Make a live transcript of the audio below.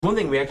One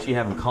thing we actually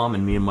have in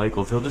common, me and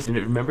Michael, is he'll just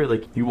remember,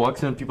 like, he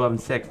walks in on people having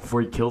sex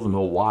before he kills them,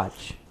 he'll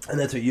watch. And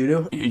that's what you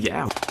do?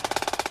 Yeah.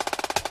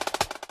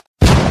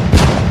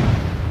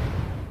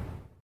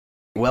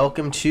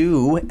 Welcome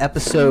to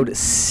episode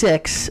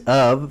 6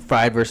 of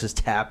Fried vs.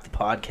 Tapped, the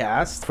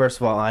podcast. First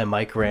of all, I'm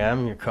Mike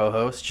Ram, your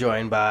co-host,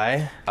 joined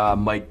by...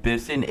 Mike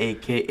Bisson,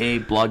 a.k.a.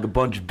 Blog a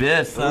Bunch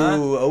Biss, huh?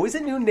 Ooh, always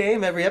a new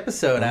name every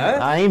episode, huh?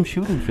 I am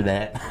shooting for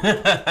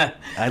that.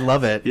 I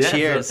love it. Yeah,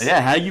 Cheers. So,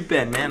 how you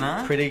been, man,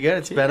 huh? Pretty good.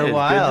 It's been a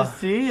while. Good to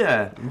see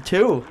ya. You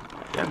too.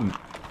 Yeah,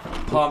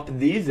 pumping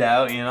these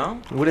out, you know?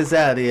 What is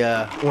that,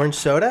 the orange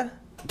soda?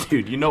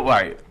 Dude, you know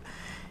why?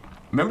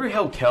 Remember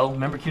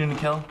Keenan and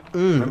Kel?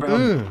 Remember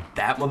how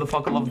that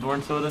motherfucker loved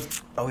orange soda?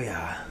 Oh,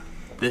 yeah.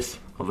 This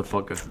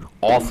motherfucker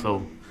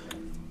also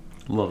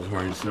loves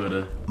orange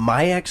soda.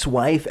 My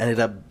ex-wife ended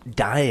up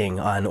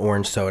dying on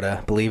orange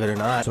soda, believe it or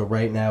not. So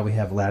right now we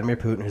have Vladimir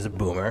Putin, who's a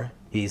boomer.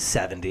 He's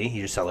 70. He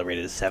just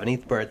celebrated his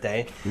 70th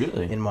birthday.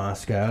 Really? In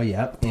Moscow,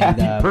 yep. And,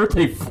 Happy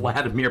birthday,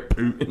 Vladimir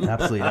Putin.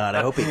 Absolutely not.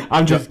 I hope he...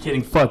 I'm just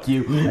kidding. Fuck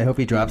you. I hope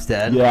he drops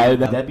dead. Yeah,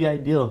 that'd be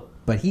ideal.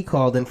 But he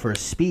called in for a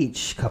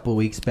speech a couple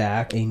weeks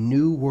back. A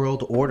new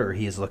world order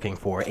he is looking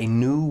for. A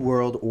new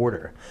world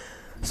order.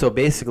 So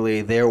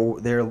basically,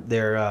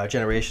 their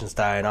generation's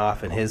dying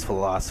off, and his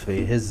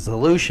philosophy, his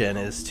solution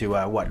is to,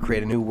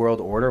 create a new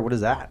world order? What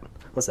is that?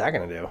 What's that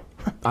going to do?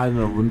 I don't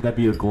know. Wouldn't that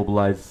be a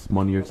globalized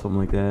money or something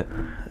like that?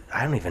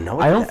 I don't even know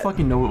I don't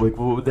fucking know. Like,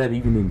 what would that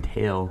even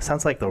entail?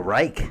 Sounds like the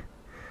Reich.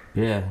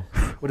 Yeah.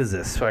 What is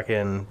this?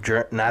 Fucking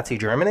Nazi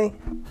Germany?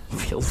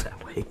 Feels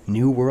that way.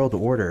 New World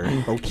Order.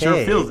 Okay.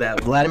 Sure feels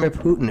that way. Vladimir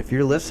Putin, if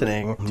you're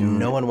listening, dude,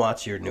 no one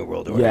wants your New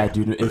World Order. Yeah,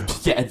 dude.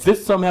 If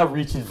this somehow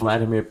reaches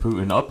Vladimir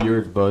Putin, up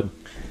yours, bud.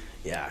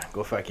 Yeah,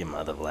 go fuck your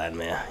mother,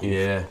 Vladimir.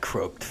 Yeah.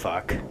 Croaked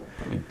fuck.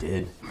 He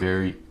did.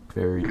 Very,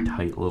 very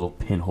tight little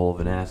pinhole of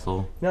an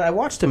asshole. You know, I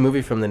watched a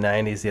movie from the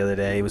 90s the other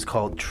day. It was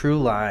called True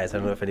Lies. I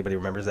don't know if anybody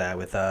remembers that,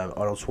 with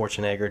Arnold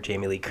Schwarzenegger,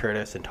 Jamie Lee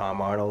Curtis, and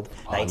Tom Arnold.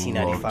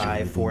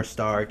 1995,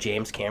 4-star.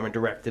 James Cameron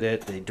directed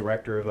it, the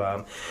director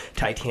of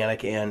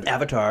Titanic and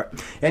Avatar.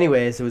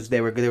 Anyways,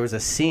 there was a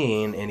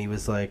scene, and he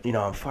was like, you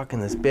know, I'm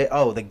fucking this bitch.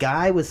 Oh, the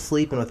guy was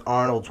sleeping with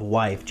Arnold's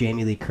wife,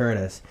 Jamie Lee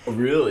Curtis. Oh,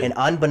 really? And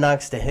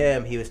unbeknownst to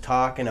him, he was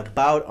talking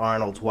about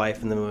Arnold's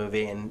wife in the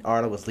movie, and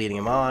Arnold was leading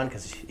him on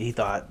because he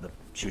thought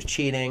she was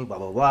cheating, blah,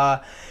 blah,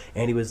 blah.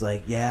 And he was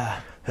like, yeah,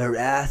 her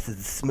ass is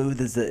as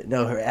smooth as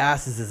her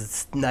ass is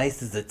as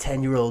nice as a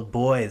 10-year-old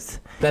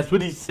boy's. That's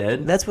what he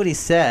said? That's what he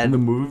said. In the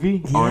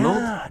movie? Yeah.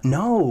 Arnold?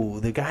 No,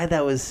 the guy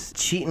that was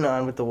cheating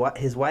on with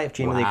his wife,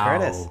 Jamie Lee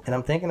Curtis. And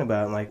I'm thinking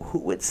about, like, who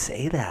would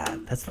say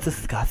that? That's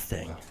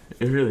disgusting.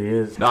 It really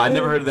is. No, I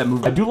never heard of that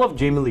movie. I do love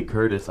Jamie Lee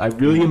Curtis. I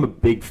really am a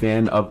big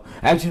fan of...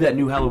 Actually, that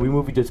new Halloween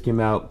movie just came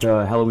out,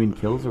 Halloween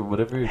Kills or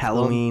whatever.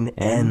 Halloween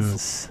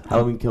Ends.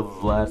 Halloween Kills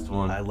is the last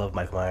one. I love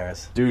Mike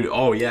Myers. Dude,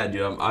 oh yeah,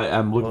 dude.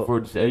 I'm looking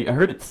forward to... I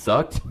heard it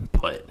sucked,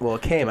 but... Well,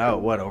 it came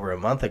out, over a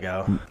month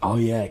ago? Oh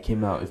yeah, it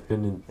came out.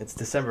 It's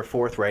December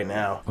 4th right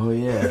now. Oh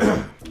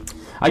yeah.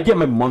 I get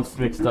my months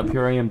mixed up.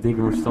 Here I am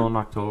thinking we're still in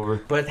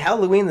October. But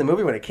Halloween, the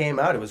movie, when it came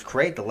out, it was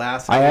great. The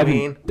last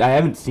Halloween. I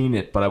haven't seen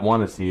it, but I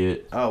want to see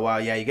it. Oh wow,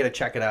 yeah, you gotta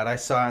check it out. I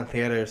saw it in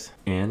theaters.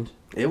 And?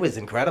 It was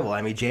incredible.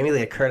 I mean, Jamie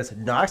Lee Curtis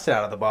knocks it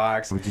out of the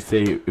box. Would you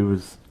say it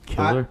was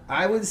killer?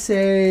 I would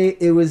say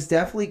it was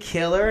definitely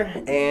killer,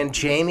 and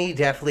Jamie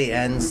definitely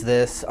ends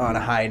this on a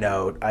high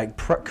note.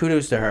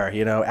 Kudos to her,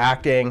 you know,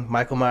 acting.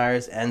 Michael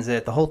Myers ends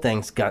it. The whole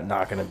thing's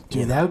not gonna.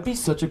 Dude, that would be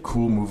such a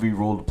cool movie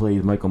role to play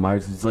as Michael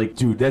Myers. It's like,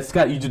 dude, that's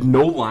got you just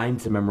no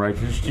lines to memorize.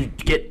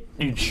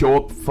 You'd show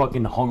up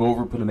fucking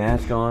hungover, put a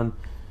mask on,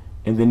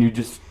 and then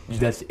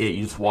that's it.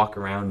 You just walk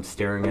around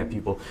staring at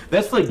people.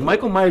 That's like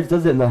Michael Myers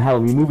does it in the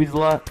Halloween movies a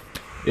lot.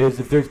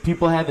 Is if there's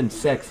people having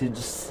sex,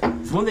 it's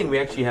one thing we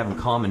actually have in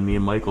common, me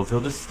and Michael.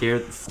 He'll just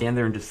stand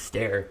there and just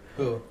stare.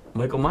 Who?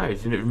 Michael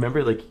Myers. You know,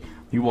 remember, like,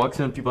 he walks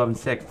in on people having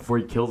sex before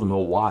he kills them.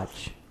 He'll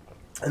watch.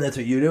 And that's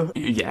what you do?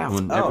 Yeah,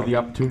 whenever the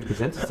opportunity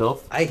presents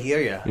itself. I hear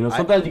you. You know,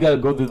 sometimes you gotta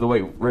go through the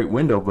right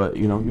window, but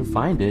you know, you'll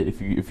find it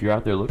if you're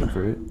out there looking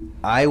for it.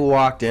 I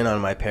walked in on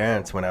my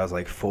parents when I was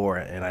like 4,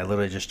 and I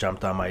literally just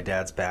jumped on my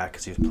dad's back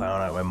because he was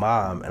plowing out my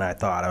mom, and I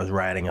thought I was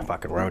riding a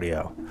fucking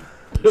rodeo.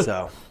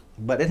 So,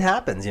 but it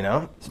happens, you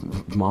know.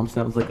 Mom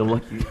sounds like a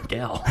lucky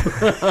gal.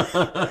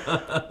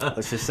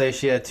 Let's just say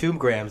she had 2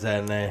 grams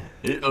that night.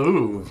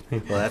 Ooh.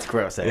 Well, that's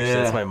gross, actually.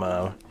 Yeah. That's my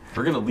mom.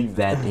 We're gonna leave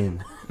that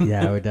in.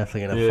 Yeah, we're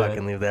definitely gonna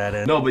fucking leave that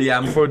in. No, but yeah,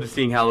 I'm looking forward to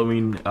seeing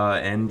Halloween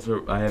Ends.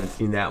 I haven't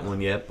seen that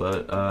one yet,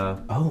 but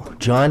Oh,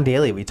 John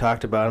Daly. We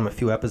talked about him a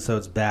few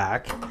episodes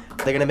back.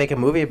 They're gonna make a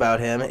movie about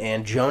him,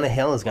 and Jonah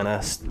Hill is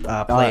gonna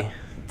play.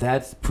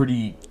 That's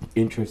pretty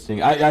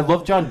interesting. I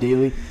love John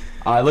Daly.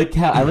 I like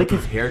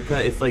his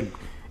haircut.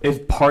 It's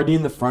party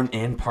in the front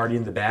and party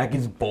in the back.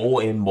 It's bowl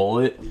and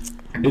mullet.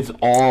 It's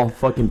all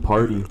fucking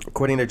party.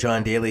 According to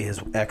John Daly,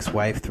 his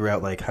ex-wife threw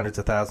out like hundreds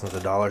of thousands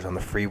of dollars on the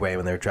freeway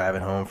when they were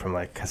driving home from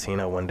like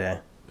casino one day.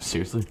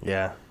 Seriously?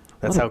 Yeah.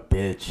 That's What a how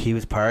bitch. he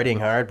was partying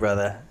hard,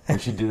 brother.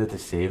 And she did that to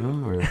save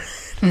him, or?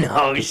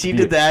 No, she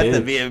did that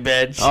to be a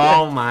bitch.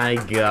 Oh my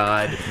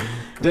god.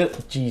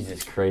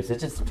 Jesus Christ, it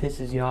just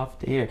pisses you off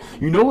to hear.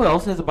 You know what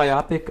else has a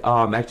biopic?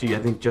 Actually, I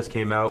think just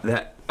came out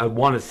that I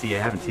want to see. I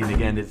haven't seen it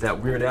again. It's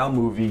that Weird Al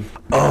movie.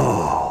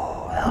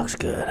 Oh, that looks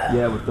good.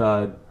 Yeah, with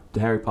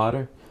Harry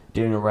Potter,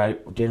 Daniel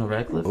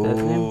Radcliffe. That's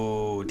his name.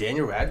 Oh,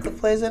 Daniel Radcliffe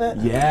plays in it?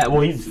 Yeah,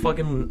 well, he's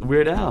fucking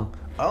Weird Al.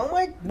 Oh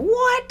my,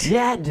 what?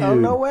 Yeah, dude. Oh,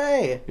 no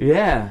way.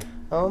 Yeah.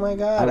 Oh my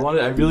god.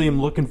 I really am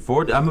looking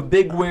forward to. I'm a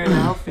big Weird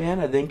Al fan.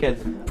 I think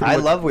I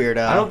love Weird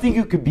Al. I don't think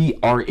you could be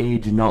our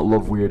age and not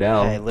love Weird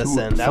Al. Hey,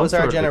 listen, that was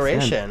our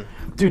generation.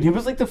 Dude, it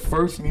was like the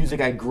first music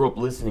I grew up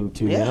listening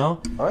to, Yeah. you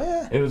know? Oh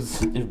yeah. It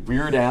was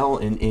Weird Al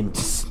and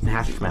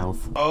Smash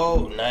Mouth.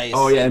 Oh, nice.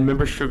 Oh yeah, and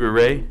remember Sugar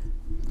Ray?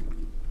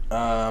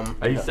 I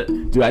I used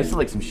to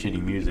like some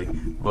shitty music,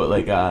 but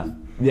like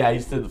yeah, I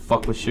used to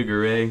fuck with Sugar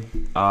Ray.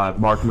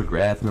 Mark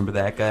McGrath, remember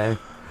that guy?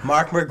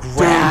 Mark Dude,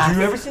 McGrath. did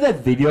you ever see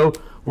that video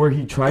where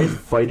he tries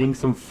fighting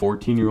some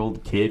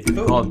 14-year-old kid? He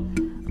called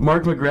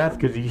Mark McGrath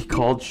because he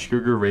called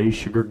Sugar Ray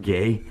Sugar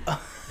Gay. Oh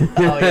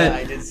yeah,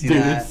 I did see Dude,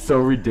 that. it's so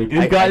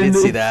ridiculous. I did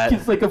see that.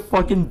 It's like a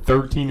fucking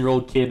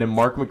 13-year-old kid, and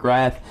Mark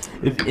McGrath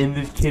is in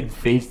this kid's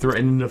face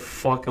threatening to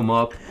fuck him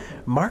up.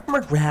 Mark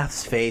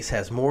McGrath's face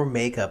has more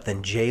makeup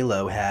than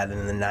J-Lo had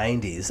in the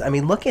 90s. I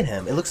mean, look at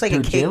him. It looks like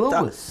Dude, a caked J-Lo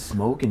on... was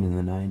smoking in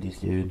the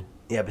 90s, dude.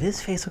 Yeah, but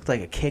his face looked like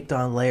a caked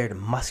on layered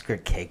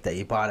mustard cake that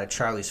you bought at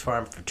Charlie's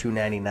Farm for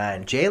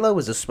 $2.99. J-Lo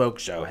was a smoke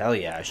show. Hell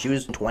yeah. She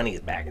was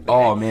 20s back in the day.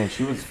 Oh, man,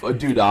 she was...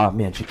 dude,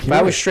 man, Shakira... If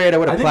I was straight, I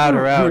would have plowed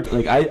her out.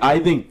 Like, I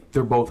think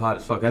they're both hot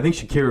as fuck. I think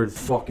Shakira is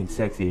fucking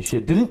sexy as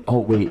shit.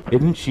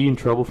 Isn't she in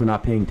trouble for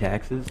not paying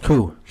taxes?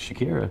 Who?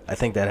 Shakira. I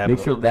think that happened.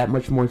 Makes her that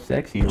much more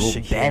sexy. A little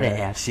Shakira.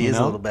 badass. She is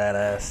a little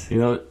badass. You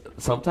know,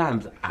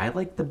 sometimes I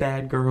like the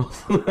bad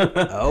girls.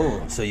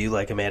 Oh, so you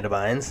like Amanda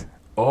Bynes?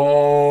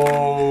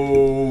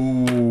 Oh,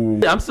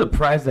 I'm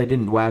surprised I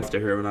didn't wax to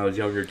her when I was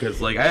younger, because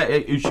like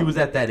she was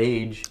at that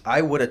age.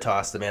 I would have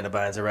tossed Amanda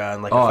Bynes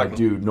around like a Oh, fucking,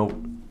 dude, no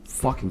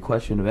fucking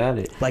question about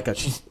it. like a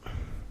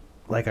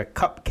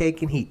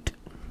cupcake in heat.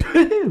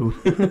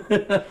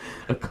 A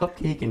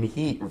cupcake in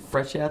heat,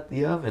 fresh out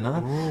the oven,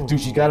 huh? Ooh.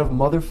 Dude, she's got a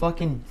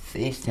motherfucking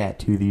face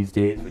tattoo these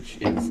days, which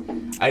is,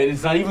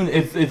 it's not even,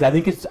 I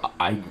think it's,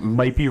 I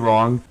might be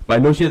wrong, but I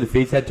know she has a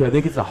face tattoo. I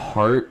think it's a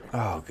heart.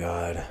 Oh,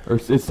 God. Or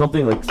it's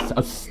something like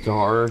a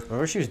star.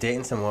 Remember she was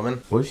dating some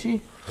woman? Was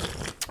she?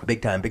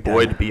 Big time, big time.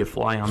 Boy, to be a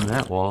fly on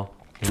that wall,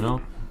 you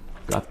know?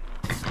 Got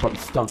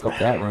stunk up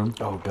that room.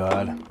 Oh,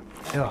 God.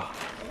 Ugh.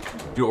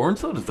 Dude, orange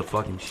soda's the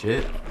fucking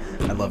shit.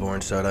 I love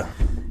orange soda.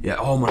 Yeah,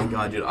 oh my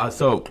god, dude.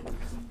 So,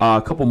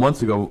 a couple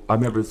months ago, I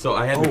remember,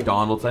 I had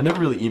McDonald's. I never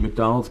really eat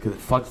McDonald's because it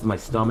fucks with my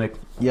stomach.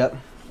 Yep.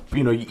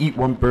 You know, you eat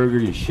one burger,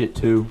 you shit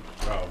two.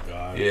 Oh,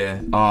 God. Yeah.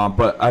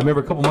 But I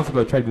remember a couple months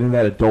ago, I tried doing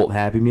that adult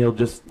Happy Meal.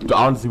 Just,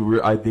 honestly,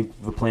 I think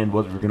the plan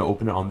was we were going to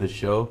open it on this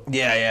show.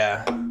 Yeah,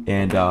 yeah.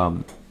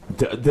 And,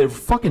 they're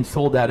fucking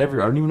sold out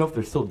everywhere. I don't even know if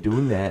they're still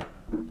doing that.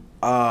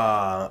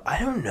 I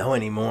don't know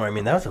anymore. I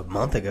mean, that was a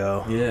month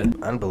ago. Yeah.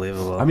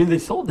 Unbelievable. I mean, they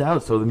sold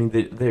out, so, I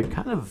mean, they're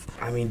kind of...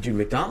 I mean, dude,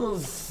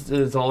 McDonald's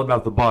is all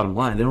about the bottom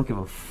line. They don't give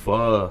a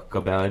fuck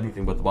about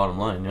anything but the bottom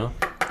line, you know?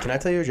 Can I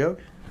tell you a joke?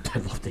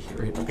 I'd love to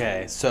hear it.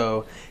 Okay,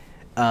 so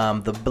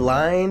the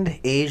blind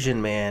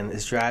Asian man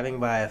is driving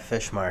by a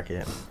fish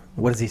market.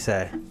 What does he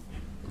say?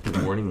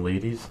 Good morning,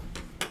 ladies.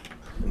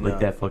 No.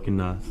 Like that fucking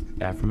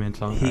Afroman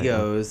song? He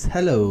goes,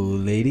 "Hello,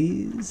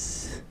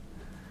 ladies."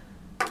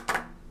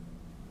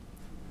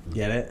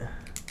 Get it?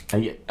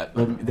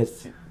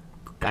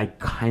 I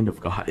kind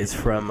of got it. It's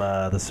from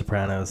The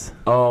Sopranos.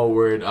 Oh,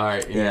 word. All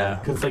right. Yeah.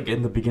 Because, like,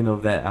 in the beginning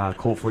of that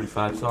Colt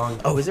 45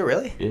 song. Oh, is it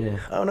really? Yeah.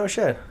 Oh, no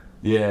shit.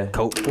 Yeah.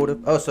 Colt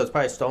 45? Oh, so it's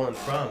probably stolen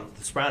from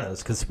The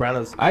Sopranos, because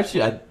Sopranos...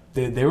 Actually,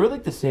 they were,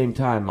 like, the same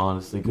time,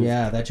 honestly.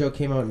 Yeah, that joke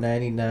came out in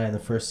 99, the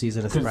first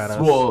season of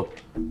Sopranos. Well,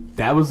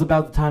 that was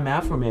about the time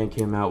Afroman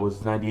came out,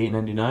 was 98,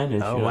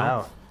 99-ish. Oh, you know?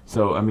 wow.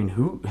 So, I mean,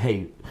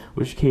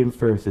 which came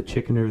first, the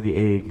chicken or the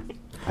egg?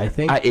 I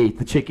think I ate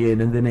the chicken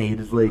and then I ate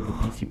his leg. The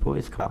Beastie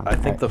Boys come. I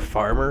think the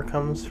farmer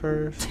comes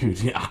first. Dude,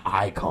 yeah,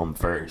 I come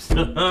first.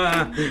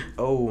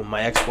 Oh,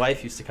 my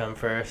ex-wife used to come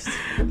first.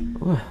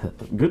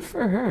 Good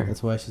for her.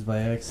 That's why she's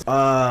my ex.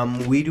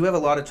 We do have a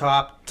lot of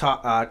talk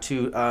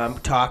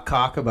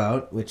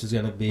about, which is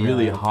gonna be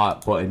really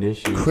hot button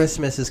issues.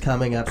 Christmas is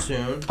coming up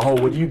soon.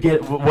 Oh, what do you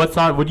get? What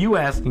are you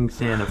asking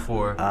Santa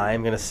for?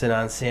 I'm gonna sit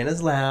on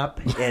Santa's lap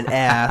and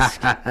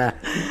ask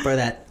for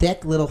that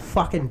thick little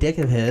fucking dick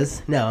of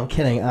his. No, I'm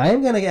kidding.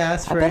 I'm gonna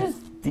ask for it.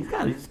 He's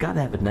got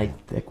to have a nice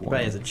thick one.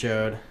 But as a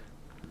chode.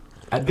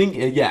 I think,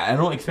 yeah, I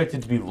don't expect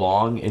it to be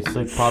long. It's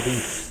like probably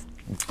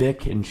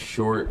thick and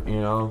short,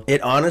 you know?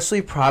 It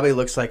honestly probably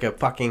looks like a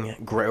fucking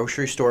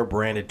grocery store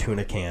branded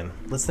tuna can.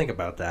 Let's think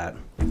about that.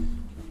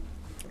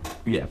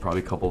 Yeah,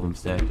 probably a couple of them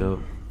stacked up.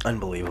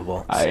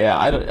 Unbelievable.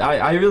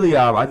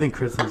 I think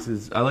Christmas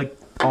is,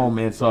 oh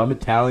man, so I'm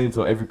Italian,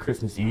 so every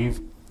Christmas Eve,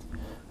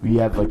 we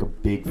have like a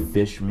big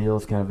fish meal.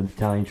 It's kind of an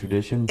Italian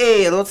tradition.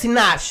 Lo si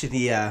nasce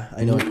di,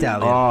 I know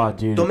Italian. Oh,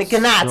 dude.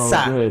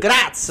 Domicanazza.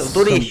 Grazie.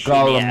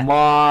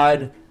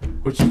 Calamari,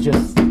 which is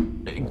just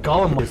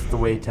calamari is the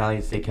way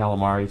Italians say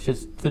calamari. It's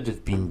just they're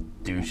just being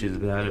douches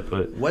about it.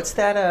 But what's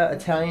that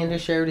Italian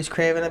dish everybody's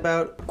craving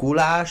about?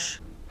 Goulash.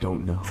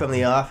 Don't know. From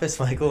The Office,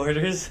 Michael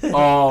orders.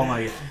 Oh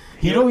my god.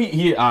 You know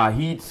he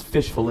eats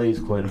fish fillets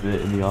quite a bit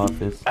in The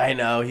Office. I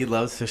know he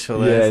loves fish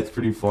fillets. Yeah, it's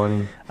pretty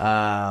funny.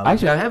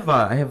 Actually, I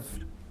have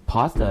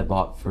pasta I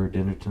bought for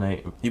dinner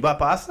tonight. You bought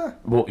pasta?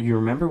 Well, you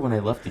remember when I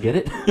left to get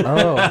it?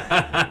 Oh,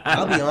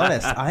 I'll be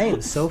honest. I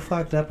am so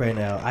fucked up right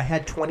now. I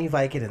had 20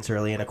 Vicodins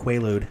early and a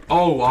Quaalude.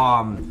 Oh,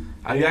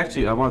 I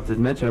wanted to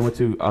mention I went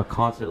to a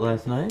concert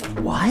last night.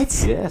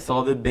 What? Yeah,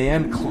 saw the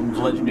band,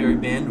 legendary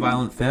band,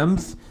 Violent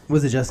Femmes.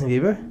 Was it Justin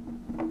Bieber?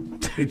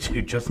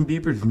 Dude, Justin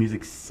Bieber's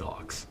music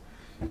sucks.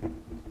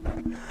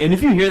 And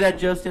if you hear that,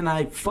 Justin,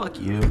 fuck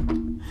you.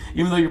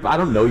 Even though I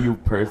don't know you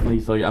personally,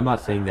 so I'm not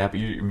saying that, but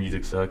your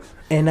music sucks.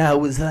 And I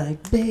was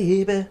like,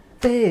 baby.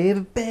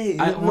 There's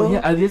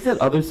that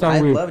other song. I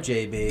love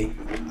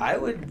JB. I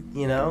would,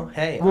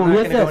 hey, well, I'm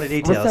not gonna go into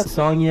details. What's that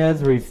song he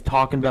has where he's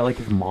talking about like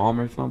his mom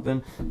or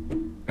something?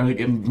 Or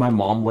like, my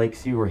mom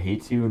likes you or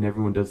hates you, and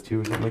everyone does too,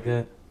 or something like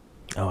that.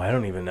 Oh, I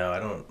don't even know. I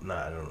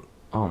don't.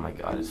 Oh my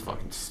god, it's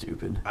fucking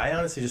stupid. I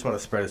honestly just want to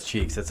spread his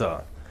cheeks. That's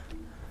all.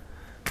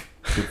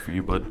 Good for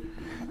you, bud.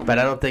 But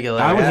I don't think it'll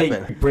ever happen.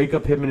 I would break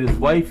up him and his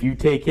wife. You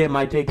take him,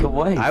 I take the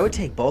wife. I would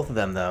take both of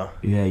them, though.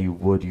 Yeah, you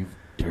would. You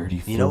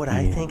dirty. You know what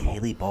I think?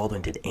 Hailey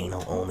Baldwin did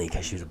anal only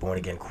because she was a born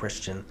again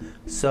Christian.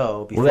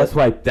 So before,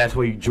 well, that's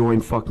why you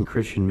joined fucking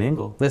Christian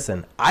Mingle.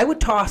 Listen, I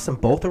would toss them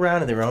both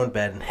around in their own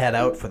bed and head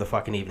out for the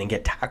fucking evening.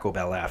 Get Taco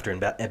Bell after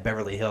at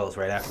Beverly Hills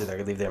right after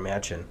they leave their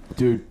mansion.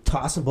 Dude,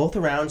 toss them both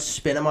around,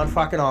 spin them on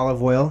fucking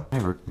olive oil.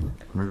 I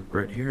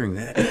regret hearing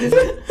that.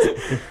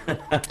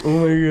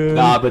 Oh my god.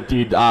 Nah, but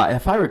dude,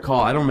 if I recall,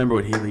 I don't remember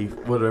what Hailey,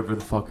 whatever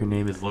the fuck her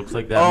name is, looks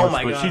like that. Oh much,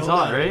 my but god, she's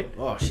hot, right?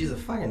 Oh, she's a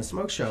fucking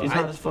smoke show. She's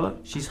hot as fuck.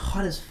 She's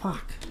hot as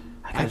fuck.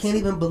 I can't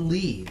even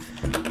believe.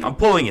 I'm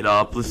pulling it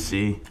up. Let's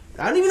see.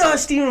 I don't even know how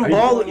Stephen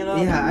Baldwin.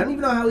 Yeah, I don't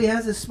even know how he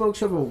has a smoke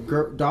show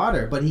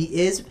daughter, but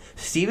he is.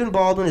 Stephen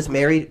Baldwin is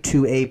married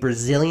to a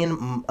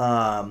Brazilian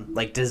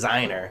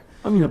designer.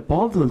 I mean,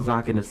 Baldwin's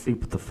not gonna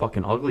sleep with the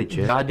fucking ugly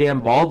chick.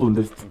 Goddamn Baldwin.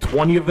 There's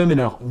 20 of them in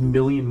a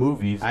million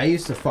movies. I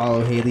used to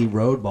follow Hailey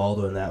Road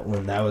Baldwin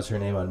when that was her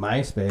name on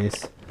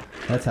MySpace.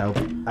 That's how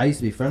I used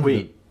to be friends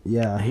with.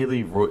 Yeah.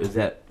 Hailey Road, is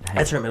that?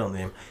 That's her middle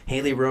name.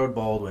 Hailey Road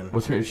Baldwin.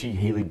 Is she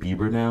Hailey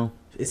Bieber now?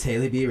 It's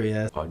Hailey Bieber,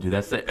 yeah. Oh, dude,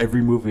 that's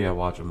every movie I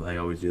watch. I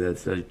always do that.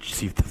 So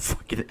see if the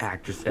fucking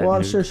actress. Well,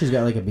 I'm sure she's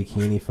got like a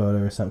bikini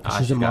photo or something.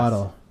 She's a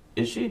model.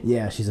 Is she?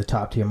 Yeah, she's a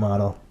top tier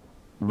model.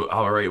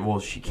 All right. Well,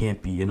 she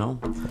can't be. Well,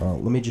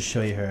 let me just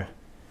show you her.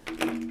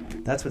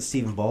 That's what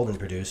Stephen Baldwin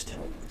produced.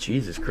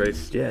 Jesus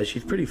Christ. Yeah,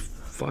 she's pretty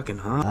fucking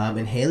hot.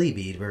 And Hailey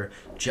Bieber,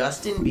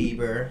 Justin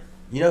Bieber.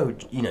 You know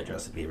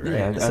Justin Bieber,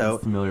 right? Yeah, I'm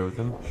familiar with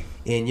him.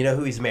 And you know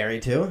who he's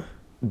married to?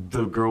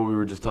 The girl we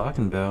were just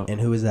talking about.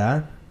 And who is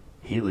that?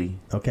 Hailey.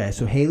 Okay,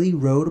 so Hailey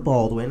Road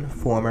Baldwin,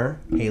 former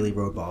Hailey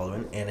Road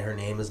Baldwin, and her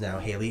name is now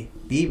Hailey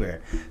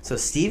Bieber. So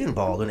Stephen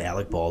Baldwin,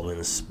 Alec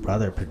Baldwin's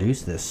brother,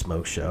 produced this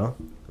smoke show.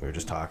 We were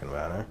just talking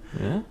about her.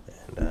 Yeah.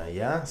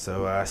 And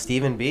so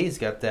Stephen B's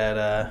got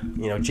that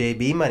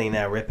JB money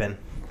now ripping.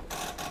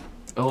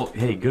 Oh,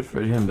 hey, good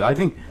for him. I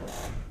think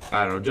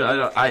I don't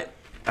know.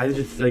 I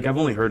just like I've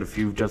only heard a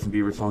few Justin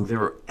Bieber songs. They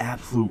were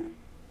absolute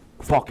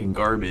fucking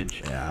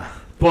garbage. Yeah.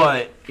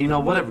 But,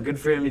 whatever. Good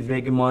for him. He's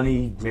making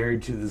money.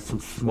 Married to some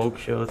smoke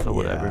show, so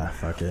whatever. Yeah,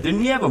 fuck it. Didn't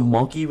he have a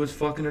monkey he was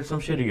fucking or some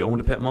shit? He owned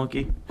a pet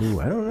monkey?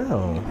 Ooh, I don't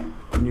know.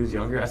 When he was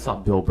younger? I saw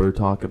Bill Burr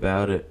talk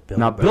about it.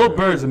 Bill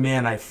Burr's a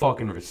man I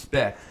fucking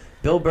respect.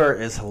 Bill Burr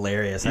is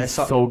hilarious. He's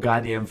so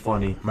goddamn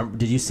funny.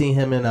 Did you see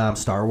him in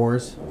Star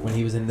Wars when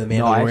he was in The Mandalorian?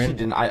 No, I actually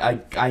didn't.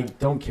 I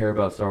don't care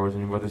about Star Wars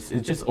anymore. It's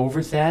just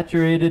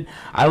oversaturated.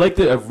 I like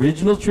the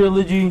original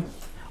trilogy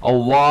a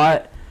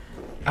lot.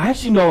 I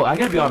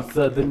gotta be honest.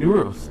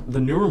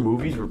 The newer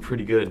movies were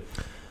pretty good.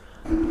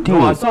 Dude,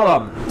 no, I saw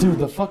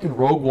the fucking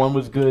Rogue One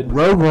was good.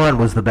 Rogue One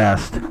was the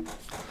best.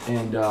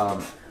 And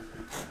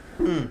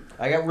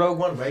I got Rogue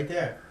One right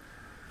there.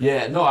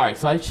 Yeah, no, all right.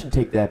 So I should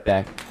take that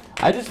back.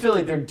 I just feel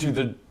like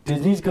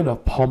Disney's gonna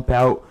pump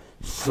out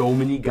so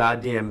many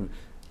goddamn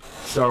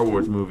Star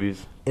Wars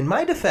movies. In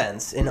my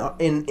defense, in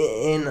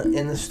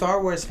the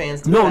Star Wars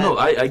fans' defense... No,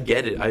 I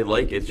get it. I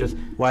like it. It's just...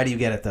 Why do you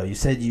get it, though? You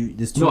said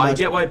there's too much... No, I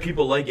get why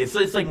people like it.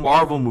 It's like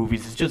Marvel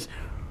movies.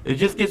 It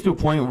just gets to a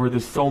point where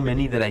there's so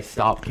many that I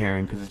stop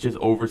caring because it's just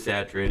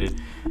oversaturated.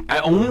 I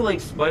only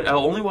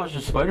watch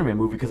the Spider-Man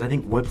movie because I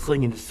think web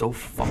slinging is so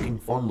fucking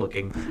fun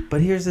looking.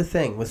 But here's the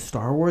thing. With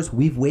Star Wars,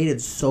 we've waited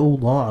so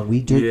long.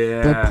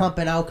 They're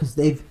pumping out because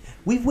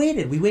We've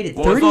waited. We waited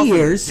 30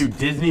 years. Dude,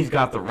 Disney's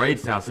got the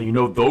rights now, so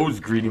those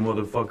greedy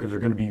motherfuckers are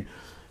going to be...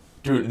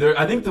 Dude,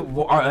 I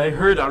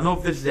don't know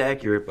if this is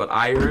accurate, but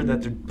I heard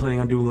that they're planning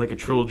on doing, like, a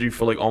trilogy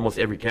for, like, almost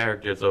every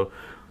character, so...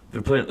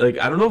 They're planning... Like,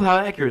 I don't know how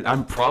accurate...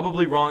 I'm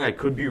probably wrong. I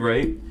could be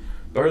right.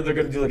 Or they're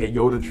gonna do like a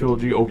Yoda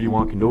trilogy,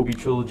 Obi-Wan Kenobi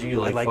trilogy.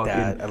 Like I like fucking,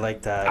 that. I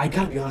like that. I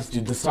gotta be honest,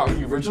 dude.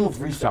 The original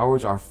 3 Star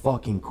Wars are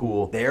fucking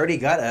cool. They already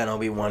got an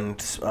Obi-Wan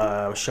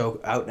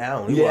show out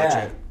now. We watch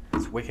it.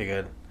 It's wicked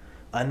good.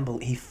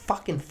 He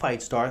fucking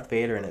fights Darth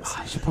Vader, and it's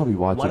I should probably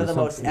watch one it. of the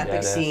most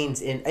epic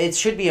scenes in. It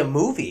should be a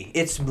movie.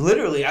 It's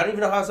literally, I don't even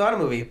know how it's not a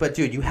movie, but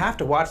dude, you have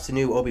to watch the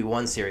new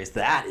Obi-Wan series.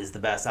 That is the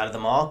best out of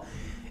them all.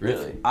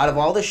 Really? Out of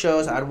all the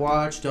shows I'd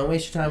watch, don't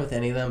waste your time with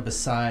any of them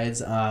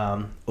besides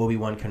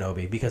Obi-Wan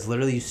Kenobi, because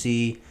literally you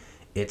see,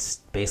 it's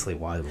basically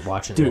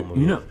watching the Dude,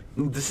 movie. you know,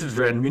 this is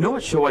random. You know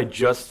what show I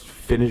just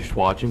finished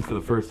watching for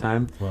the first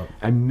time? What?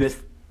 I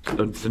missed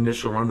its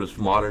initial run, was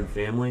Modern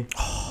Family.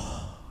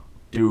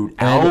 Dude,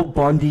 Al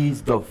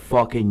Bundy's the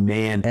fucking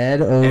man.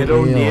 Ed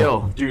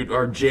O'Neill. Dude,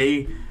 or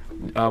Jay,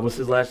 what's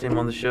his last name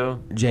on the show?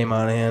 Jay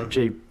Monahan.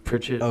 Jay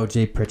Pritchett. Oh,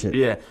 Jay Pritchett.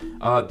 Yeah.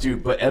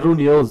 Dude, but Ed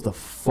O'Neill is the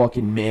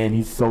fucking man.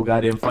 He's so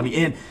goddamn funny.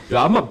 And dude,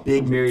 I'm a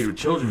big Married with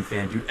Children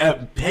fan, dude.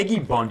 Peggy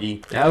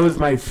Bundy, that was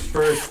my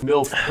first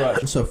MILF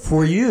crush. So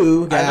for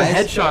you guys, I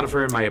have a headshot of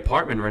her in my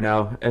apartment right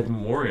now at the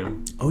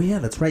Memoriam. Oh yeah,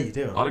 that's right, you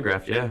do.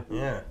 Autographed, yeah.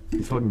 Yeah.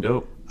 He's fucking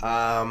dope.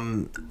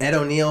 Ed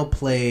O'Neill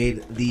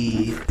played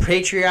the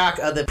patriarch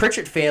of the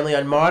Pritchett family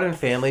on Modern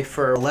Family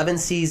for 11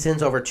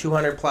 seasons, over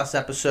 200 plus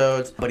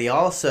episodes. But he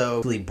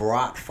also really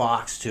brought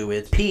Fox to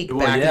its peak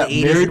back in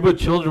the 80s. Married with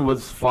Children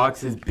was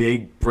Fox's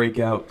big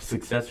breakout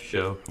success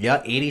show.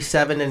 Yeah,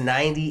 87 to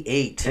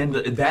 98. And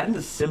that and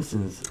The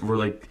Simpsons were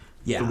like,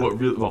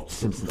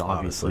 Simpsons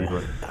obviously.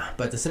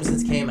 But The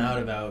Simpsons came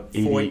out about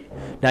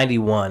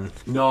 91.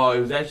 No, it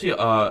was actually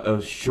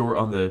a short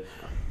on the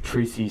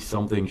Tracy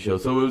something show.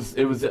 So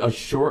it was a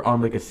short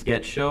on like a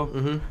sketch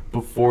show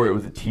before it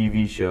was a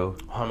TV show.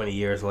 How many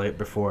years late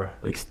before?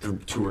 Like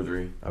 2 or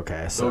 3.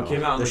 Okay, so it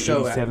came out in like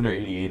 87 or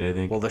 88, I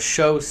think. Well, the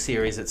show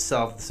series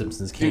itself, The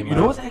Simpsons, came out. You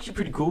know what's actually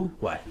pretty cool?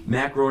 What?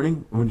 Matt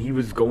Groening, when he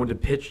was going to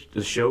pitch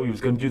the show, he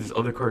was going to do this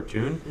other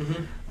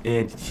cartoon.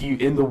 And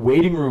in the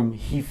waiting room,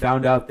 he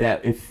found out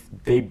that if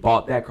they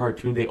bought that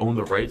cartoon, they owned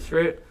the rights for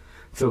it.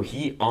 So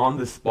he, on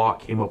the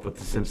spot, came up with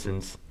The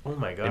Simpsons. Oh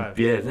my god. And,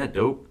 yeah, isn't that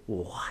dope?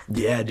 What?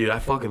 Yeah, dude, I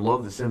fucking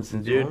love The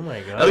Simpsons, dude. Oh my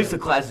god. At least the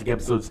classic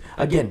episodes.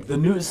 Again,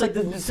 it's like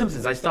The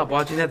Simpsons. I stopped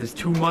watching that. There's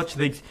too much.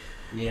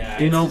 Yeah,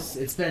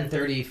 it's been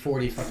 30,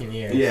 40 fucking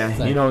years. Yeah,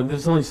 like,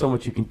 there's only so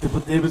much you can do.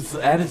 But it was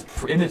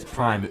in its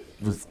prime, it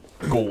was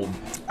gold.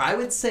 I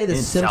would say The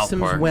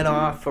Simpsons went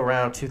off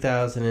around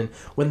 2000, and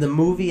when the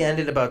movie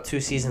ended about 2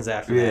 seasons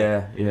after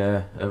that.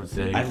 Yeah, I would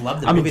say. I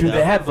love the movie, dude,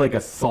 they had like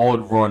a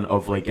solid run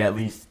of like at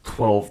least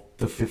 12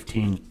 to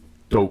 15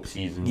 dope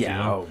seasons. Yeah,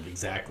 you know?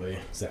 Exactly.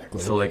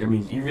 So like, I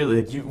mean, you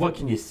really, what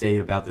can you say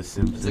about The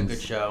Simpsons? It's a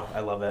good show. I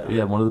love it.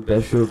 Yeah, one of the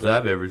best shows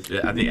I've ever seen.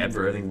 I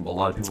think a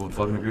lot of people would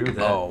fucking agree with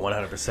that. Oh,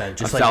 100%.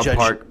 Just like South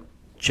Park.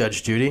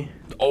 Judge Judy.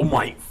 Oh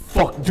my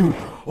fuck, dude.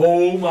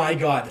 Oh my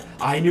god.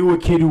 I knew a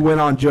kid who went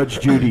on Judge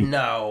Judy.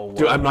 No.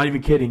 Dude, I'm not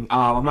even kidding.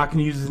 I'm not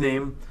gonna use his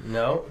name.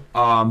 No.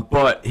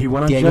 But he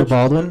went on Daniel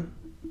Baldwin?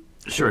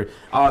 Sure.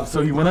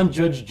 So he went on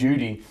Judge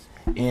Judy,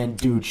 and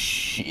dude,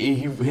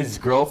 his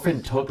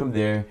girlfriend took him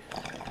there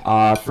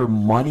for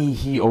money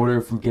he owed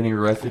her from getting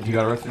arrested. He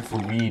got arrested for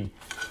weed.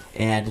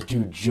 And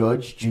dude,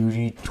 Judge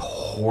Judy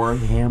tore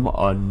him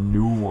a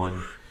new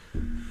one.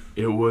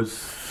 It was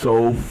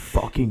so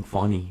fucking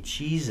funny.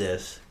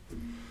 Jesus.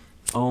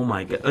 Oh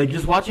my god. Like,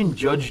 just watching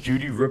Judge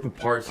Judy rip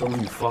apart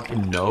someone you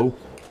fucking know.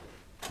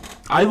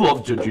 I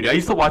love Judge Judy. I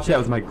used to watch that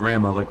with my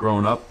grandma, like,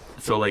 growing up.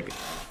 So, like,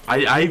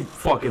 I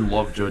fucking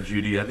love Judge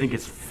Judy. I think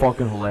it's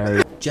fucking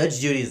hilarious. Judge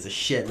Judy is the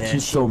shit, man.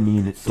 She's so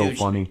mean. It's so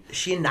funny.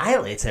 She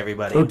annihilates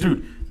everybody. Oh,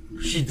 dude.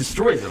 She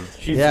destroys them.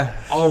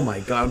 Oh my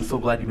god. I'm so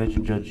glad you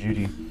mentioned Judge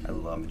Judy. I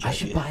love Judge Judy. I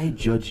should buy a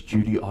Judge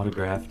Judy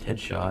autographed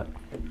headshot.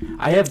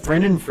 I have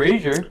Brendan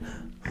Fraser.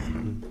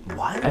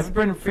 What? I have a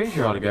Brendan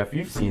Fraser autograph.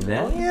 You've seen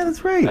that. Oh, yeah,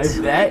 that's right. I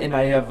have that, and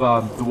I have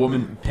the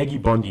woman, Peggy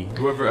Bundy.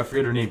 I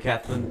forget her name,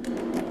 Kathleen.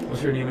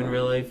 What's her name in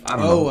real life? I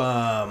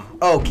don't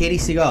know. Katie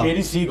Seagal.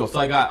 Katie Seagal. So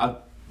I got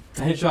a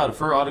headshot of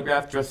her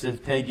autograph dressed as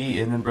Peggy,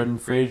 and then Brendan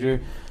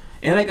Fraser.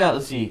 And I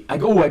got, I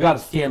got a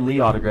Stan Lee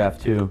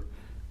autograph, too.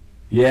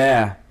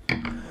 Yeah.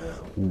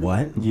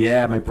 What?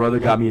 Yeah, my brother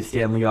got me a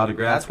Stan Lee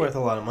autograph. That's worth a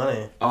lot of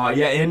money.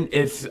 Yeah, and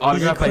it's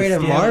autographed by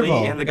Stan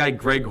Lee and the guy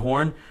Greg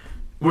Horn.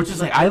 Which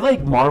is like, I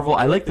like Marvel.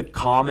 I like the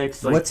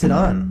comics. Like, what's it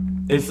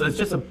on? It's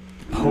just a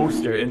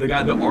poster, and the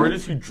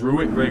artist who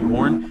drew it, Greg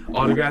Horn,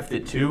 autographed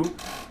it too,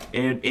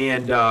 and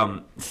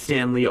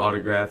Stan Lee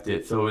autographed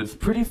it. So it's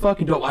pretty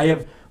fucking dope. I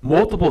have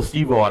multiple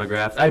Steve-O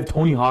autographs. I have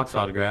Tony Hawk's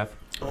autograph.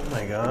 Oh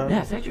my god.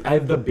 Yeah, it's actually, I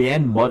have the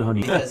band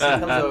Mudhoney. Because he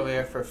comes over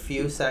here for a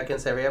few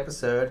seconds every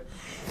episode.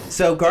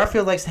 So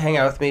Garfield likes to hang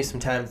out with me from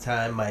time to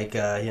time, like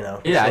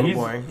Yeah, he's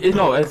boring.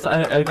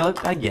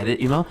 I get it.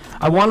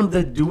 I want him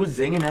to do his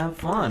thing and have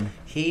fun.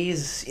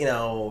 He's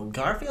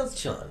Garfield's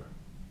chilling.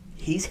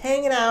 He's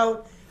hanging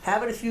out,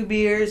 having a few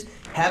beers,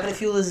 having a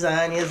few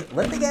lasagnas.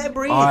 Let the guy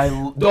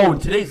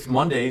breathe. Today's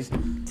Mondays.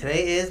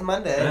 Today is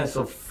Monday. Yeah,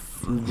 so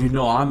You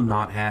know I'm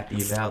not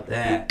happy about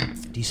that.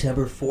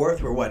 December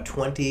 4th. We're,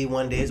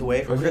 21 days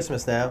away from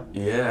Christmas now?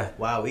 Yeah.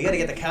 Wow, we got to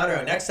get the counter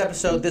out. Next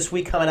episode this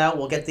week coming out,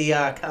 we'll get the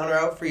counter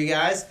out for you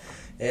guys.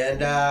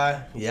 And,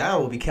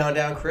 we'll be counting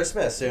down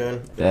Christmas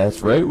soon.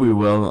 That's right, we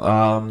will.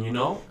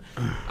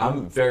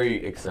 I'm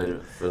very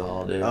excited for the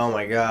holidays. Oh,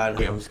 my God.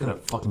 Okay, I'm just going to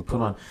fucking put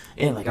on...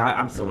 And,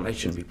 I'm someone I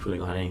shouldn't be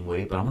putting on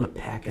anyway, but I'm going to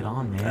pack it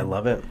on, man. I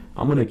love it.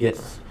 I'm going to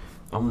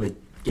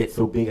get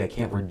so big I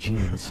can't wear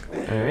jeans.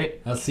 All right?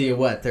 I'll see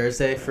you,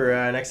 Thursday for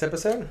next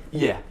episode?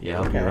 Yeah,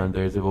 I'll be around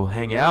Thursday. We'll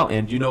hang out,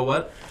 and you know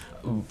what?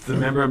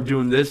 Remember, I'm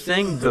doing this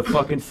thing, the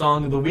fucking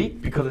song of the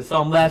week, because I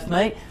saw him last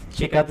night.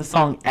 Check out the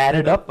song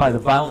Added Up by the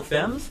Violent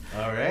Femmes.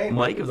 All right.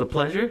 Mike, it was a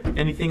pleasure.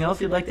 Anything else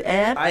you'd like to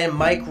add? I am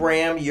Mike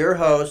Ram, your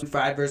host,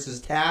 Fried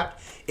vs.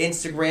 Tapped.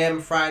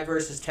 Instagram, Fried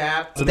vs.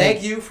 Tapped.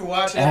 Thank you for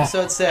watching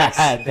episode 6.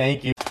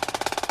 Thank you.